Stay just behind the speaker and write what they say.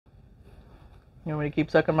You want me to keep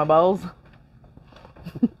sucking my balls?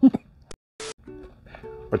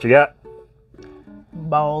 What you got?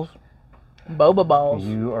 Balls. Boba balls.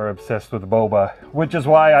 You are obsessed with Boba, which is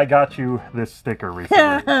why I got you this sticker recently.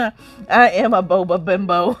 I am a Boba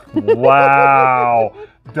Bimbo. Wow.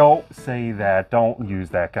 Don't say that. Don't use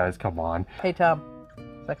that, guys. Come on. Hey, Tom.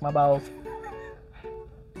 Suck my balls.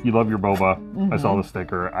 You love your Boba. I saw the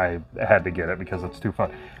sticker. I had to get it because it's too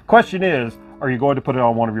fun. Question is, are you going to put it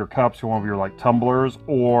on one of your cups or one of your like tumblers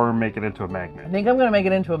or make it into a magnet? I think I'm going to make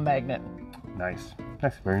it into a magnet. Nice.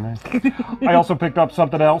 Nice. Very nice. I also picked up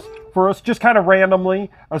something else for us, just kind of randomly,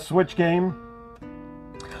 a Switch game.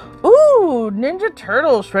 Ooh, Ninja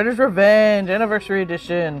Turtles, Shredder's Revenge, Anniversary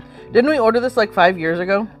Edition. Didn't we order this like 5 years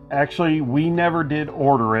ago? Actually, we never did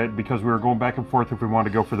order it because we were going back and forth if we wanted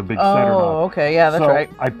to go for the big set or not. Oh, okay. Yeah, that's right.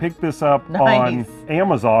 I picked this up on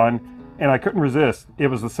Amazon, and I couldn't resist. It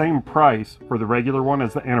was the same price for the regular one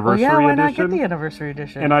as the Anniversary Edition. Yeah, why not get the Anniversary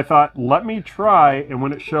Edition? And I thought, let me try, and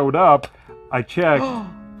when it showed up, I checked.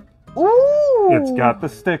 Ooh! It's got the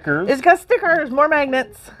stickers. It's got stickers, more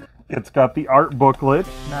magnets. It's got the art booklet.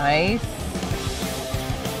 Nice.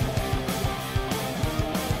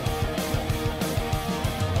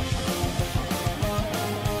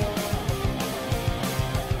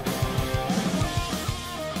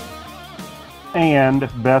 And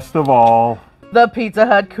best of all, The Pizza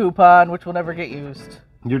Hut coupon, which will never get used.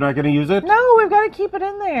 you're not going to use it? No, we've got to keep it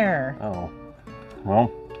in there. Oh,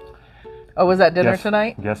 well. Oh, was that dinner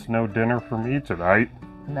tonight? Guess no dinner for me tonight.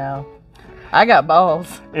 No. I got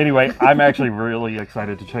balls. Anyway, I'm actually really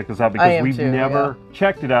excited to check this out because we've never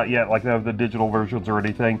checked it out yet, like the digital versions or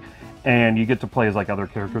anything. And you get to play as like other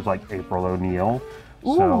characters like April O'Neil.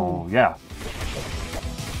 So, yeah.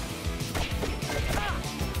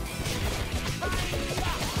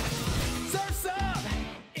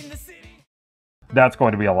 That's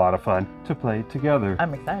going to be a lot of fun to play together.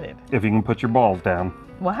 I'm excited. If you can put your balls down.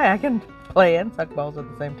 Why? I can play and suck balls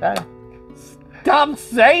at the same time. Stop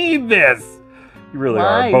saying this! You really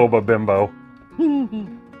are a Boba Bimbo.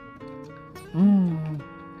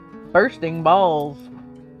 Bursting balls.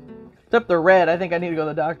 Except they're red. I think I need to go to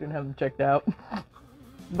the doctor and have them checked out.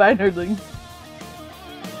 Bye, nerdlings.